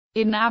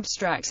In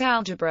abstract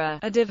algebra,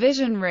 a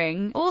division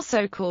ring,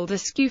 also called a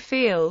skew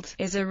field,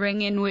 is a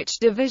ring in which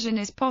division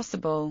is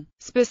possible.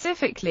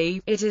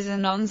 Specifically, it is a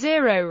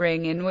non-zero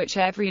ring in which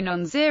every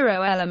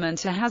non-zero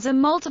element has a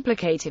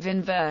multiplicative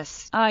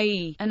inverse,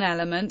 i.e., an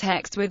element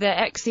x with a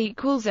x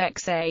equals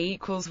xa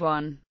equals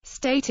 1.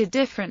 Stated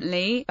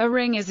differently, a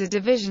ring is a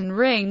division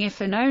ring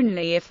if and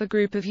only if a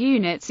group of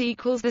units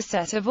equals the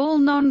set of all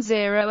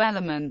non-zero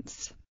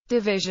elements.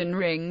 Division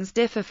rings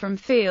differ from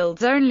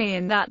fields only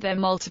in that their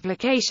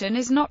multiplication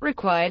is not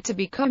required to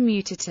be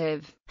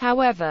commutative.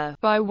 However,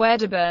 by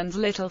Wedderburn's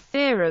little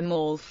theorem,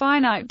 all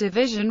finite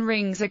division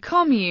rings are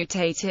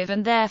commutative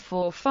and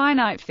therefore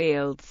finite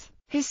fields.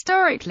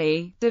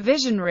 Historically,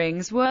 division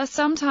rings were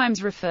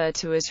sometimes referred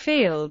to as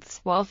fields,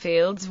 while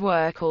fields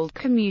were called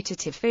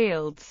commutative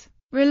fields.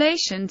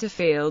 Relation to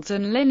fields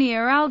and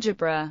linear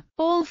algebra.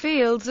 All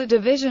fields are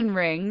division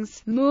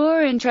rings.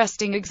 More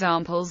interesting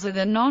examples are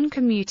the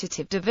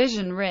non-commutative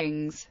division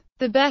rings.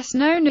 The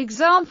best-known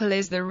example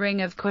is the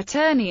ring of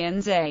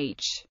quaternions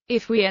H.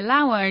 If we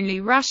allow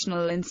only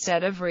rational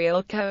instead of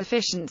real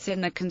coefficients in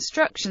the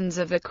constructions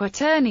of the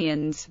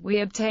quaternions, we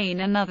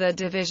obtain another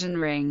division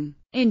ring.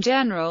 In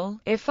general,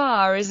 if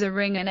R is a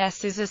ring and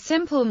S is a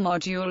simple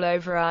module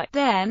over R,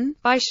 then,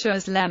 by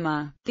Schur's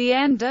lemma, the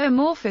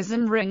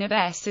endomorphism ring of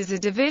S is a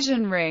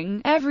division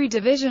ring. Every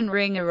division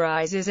ring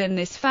arises in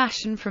this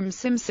fashion from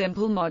some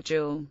simple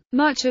module.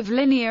 Much of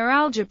linear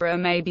algebra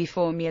may be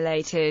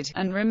formulated,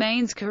 and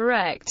remains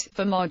correct,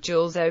 for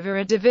modules over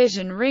a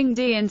division ring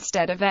D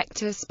instead of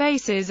vector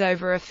spaces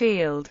over a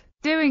field.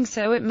 Doing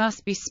so, it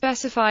must be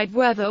specified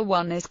whether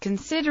one is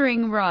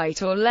considering right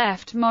or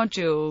left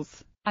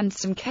modules, and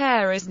some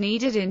care is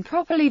needed in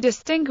properly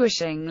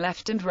distinguishing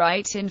left and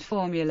right in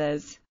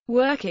formulas.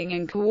 Working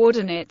in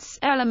coordinates,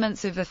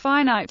 elements of the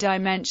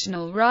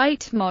finite-dimensional right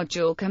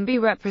module can be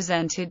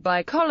represented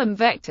by column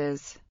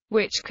vectors,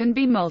 which can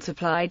be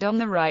multiplied on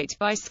the right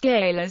by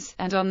scalars,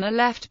 and on the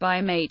left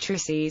by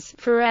matrices.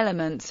 For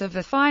elements of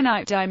the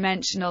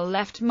finite-dimensional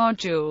left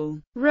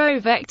module, row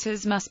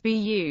vectors must be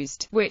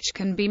used, which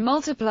can be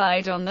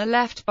multiplied on the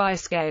left by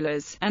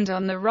scalars, and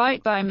on the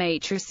right by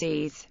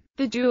matrices.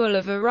 The dual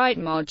of a right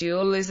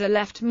module is a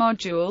left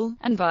module,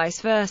 and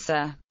vice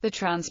versa. The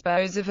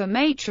transpose of a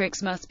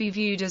matrix must be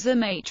viewed as a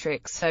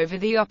matrix over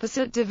the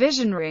opposite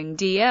division ring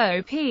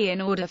DOP in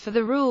order for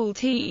the rule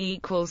T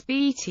equals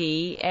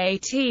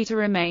BTAT to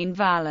remain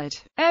valid.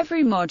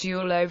 Every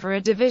module over a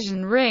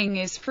division ring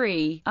is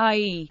free,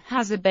 i.e.,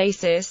 has a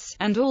basis,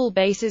 and all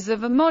bases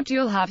of a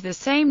module have the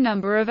same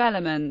number of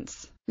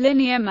elements.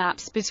 Linear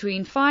maps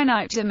between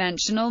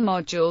finite-dimensional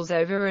modules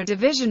over a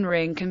division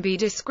ring can be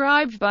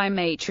described by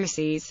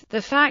matrices.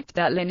 The fact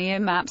that linear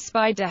maps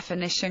by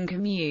definition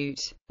commute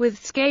with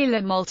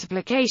scalar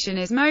multiplication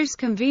is most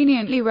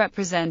conveniently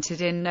represented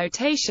in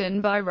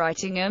notation by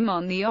writing them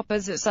on the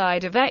opposite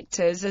side of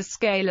vectors as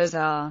scalars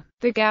are.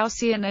 The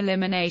Gaussian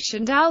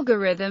elimination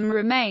algorithm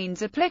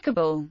remains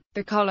applicable.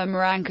 The column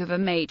rank of a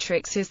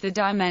matrix is the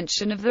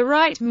dimension of the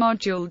right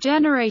module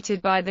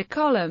generated by the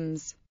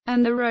columns,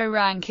 and the row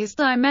rank is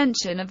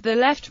dimension of the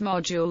left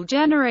module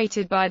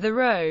generated by the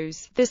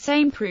rows. The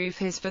same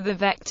proof is for the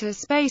vector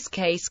space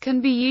case can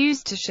be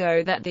used to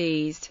show that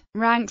these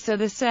ranks are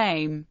the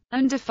same,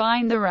 and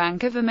define the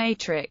rank of a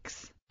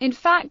matrix. In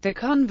fact, the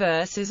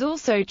converse is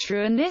also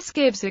true, and this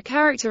gives a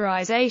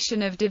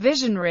characterization of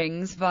division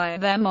rings via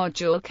their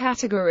module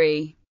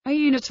category. A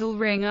unital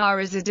ring R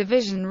is a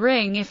division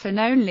ring if and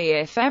only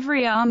if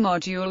every R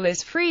module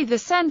is free. The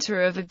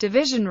center of a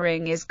division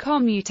ring is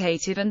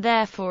commutative and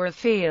therefore a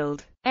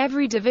field.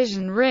 Every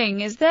division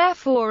ring is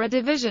therefore a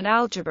division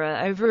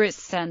algebra over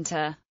its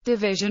center.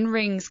 Division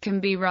rings can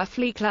be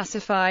roughly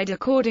classified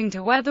according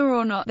to whether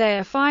or not they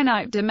are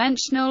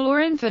finite-dimensional or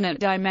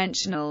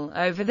infinite-dimensional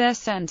over their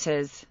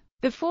centers.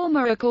 The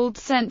former are called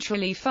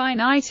centrally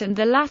finite and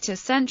the latter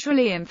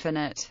centrally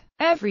infinite.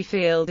 Every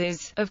field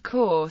is, of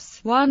course,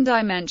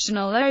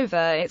 one-dimensional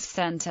over its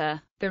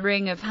center. The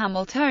ring of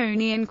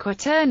Hamiltonian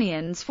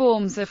quaternions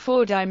forms a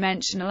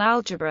four-dimensional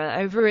algebra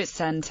over its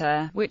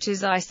center, which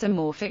is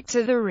isomorphic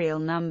to the real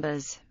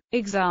numbers.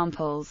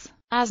 Examples.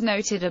 As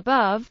noted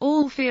above,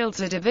 all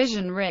fields are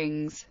division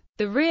rings.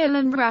 The real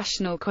and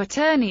rational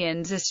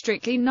quaternions are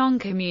strictly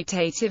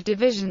non-commutative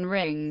division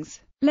rings.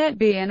 Let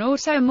be an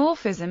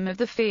automorphism of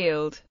the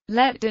field.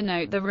 Let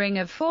denote the ring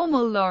of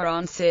formal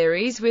Laurent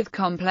series with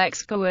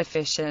complex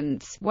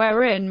coefficients,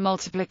 wherein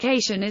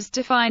multiplication is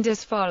defined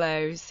as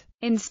follows.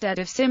 Instead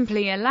of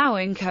simply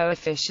allowing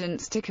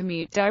coefficients to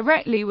commute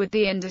directly with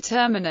the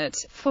indeterminate,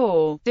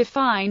 4,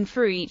 define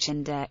for each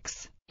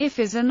index. If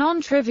is a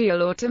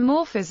non-trivial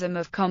automorphism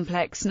of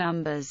complex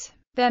numbers,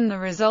 then the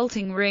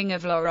resulting ring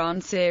of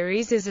Laurent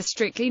series is a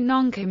strictly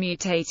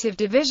non-commutative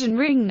division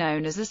ring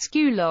known as a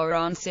skew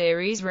Laurent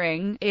series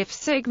ring. If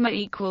sigma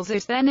equals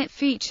it, then it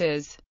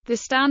features the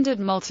standard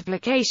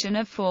multiplication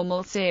of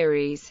formal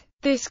series.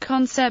 This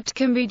concept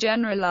can be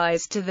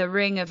generalized to the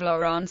ring of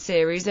Laurent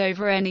series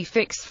over any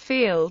fixed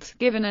field,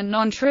 given a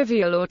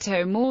non-trivial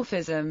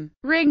automorphism.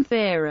 Ring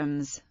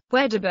theorems.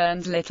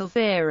 Wedderburn's little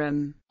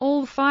theorem.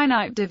 All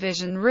finite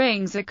division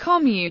rings are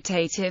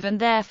commutative and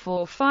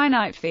therefore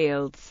finite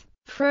fields.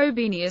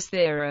 Frobenius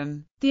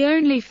theorem. The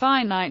only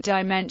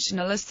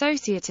finite-dimensional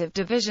associative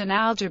division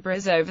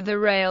algebras over the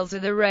rails are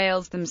the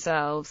rails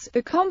themselves,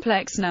 the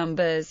complex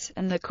numbers,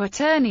 and the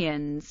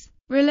quaternions.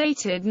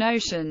 Related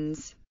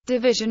notions.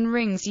 Division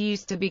rings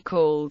used to be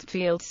called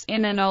fields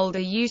in an older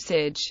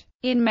usage.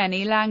 In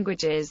many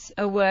languages,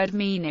 a word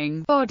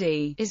meaning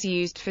body is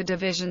used for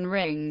division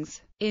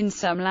rings. In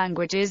some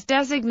languages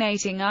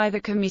designating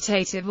either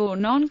commutative or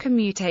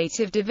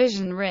non-commutative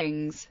division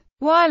rings,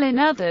 while in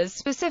others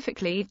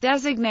specifically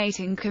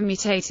designating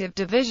commutative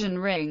division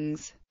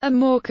rings. A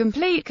more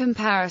complete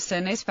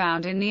comparison is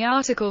found in the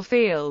article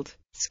field.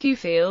 Skew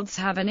fields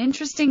have an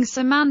interesting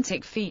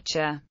semantic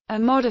feature. A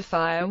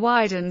modifier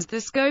widens the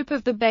scope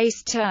of the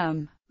base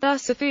term.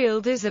 Thus a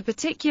field is a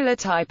particular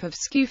type of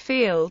skew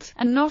field,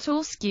 and not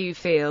all skew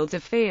fields are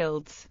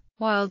fields.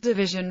 While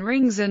division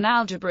rings and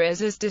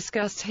algebras as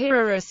discussed here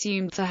are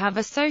assumed to have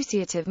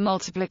associative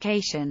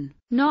multiplication,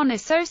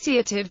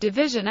 non-associative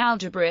division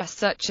algebra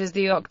such as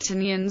the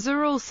octonions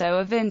are also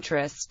of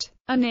interest.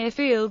 A near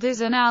field is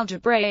an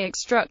algebraic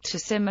structure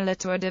similar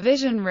to a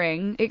division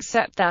ring,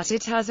 except that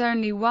it has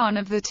only one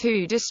of the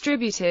two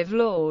distributive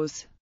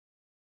laws.